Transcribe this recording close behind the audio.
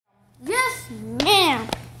Meow.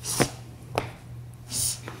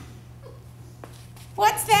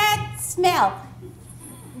 What's that smell?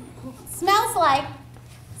 Smells like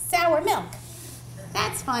sour milk.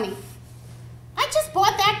 That's funny. I just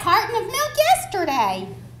bought that carton of milk yesterday.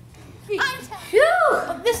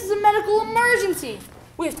 Phew! This is a medical emergency.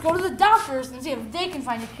 We have to go to the doctors and see if they can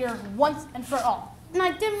find a cure once and for all. And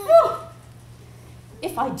I didn't...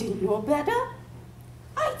 If I didn't know better,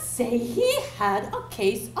 I'd say he had a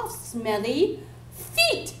case of smelly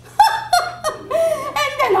feet.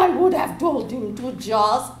 And then I would have told him to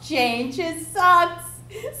just change his socks.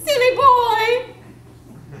 Silly boy!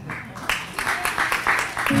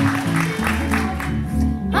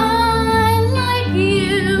 I like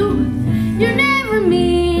you. You're never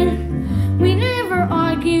mean. We never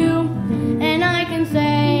argue. And I can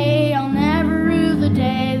say I'll never rue the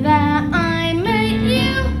day that I met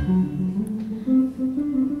you.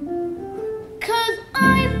 'Cause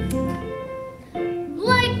I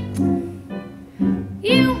like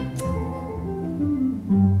you.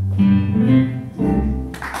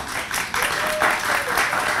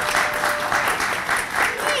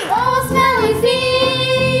 Oh, smelly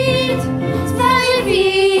feet, smelly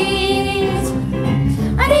feet.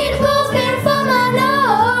 I need a clothespin for my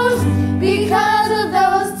nose because of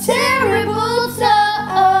those terrible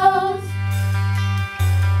toes.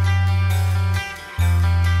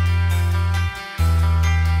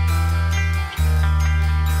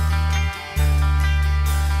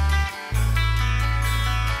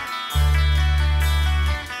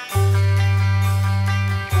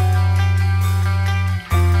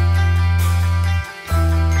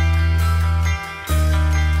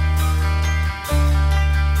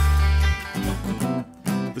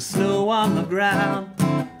 The snow on the ground,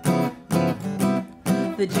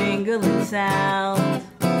 the jingling sound.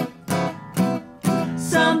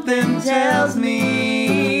 Something tells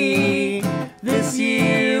me this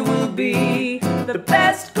year will be the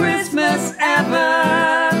best Christmas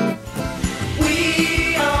ever.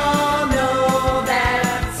 We all know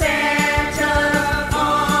that Santa's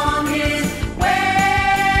on his way.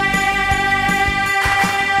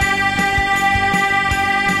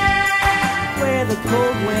 Where the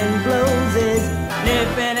cold wind blows is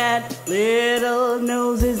nipping at little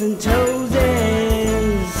noses and toesies.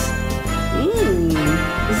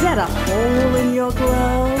 Is that a hole in your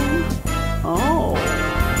glove? Oh.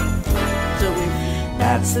 So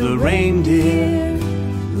that's the reindeer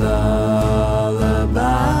lullaby.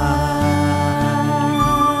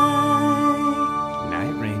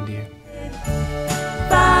 Night, reindeer.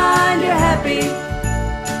 Find you're happy.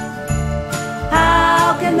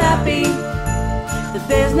 How can that be? That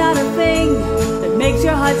there's not a thing that makes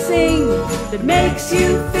your heart sing, that makes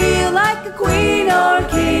you feel like a queen or a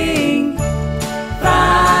king.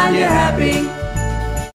 Find you're happy.